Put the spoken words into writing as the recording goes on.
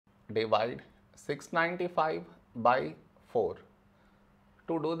divide 695 by 4.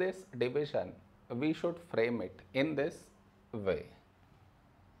 To do this division, we should frame it in this way.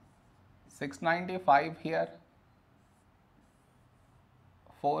 695 here,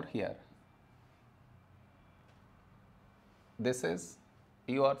 4 here. This is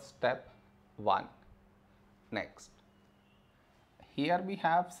your step 1. Next, here we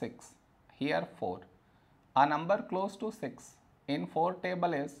have 6, here 4. A number close to 6 in 4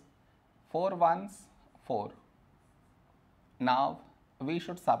 table is 4 ones 4. Now we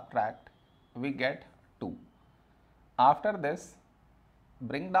should subtract, we get 2. After this,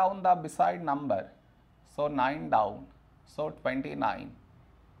 bring down the beside number, so 9 down, so 29.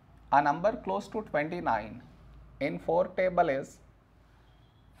 A number close to 29 in 4 table is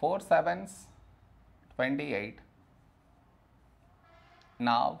 4 sevens 28.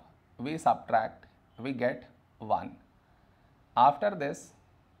 Now we subtract, we get 1. After this,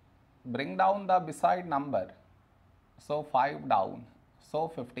 bring down the beside number, so 5 down, so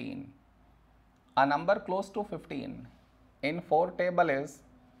 15. A number close to 15 in 4 table is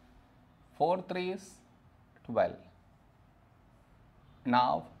 4 threes 12.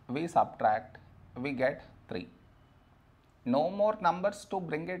 Now we subtract, we get 3. No more numbers to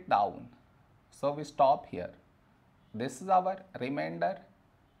bring it down, so we stop here. This is our remainder,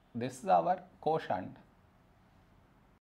 this is our quotient.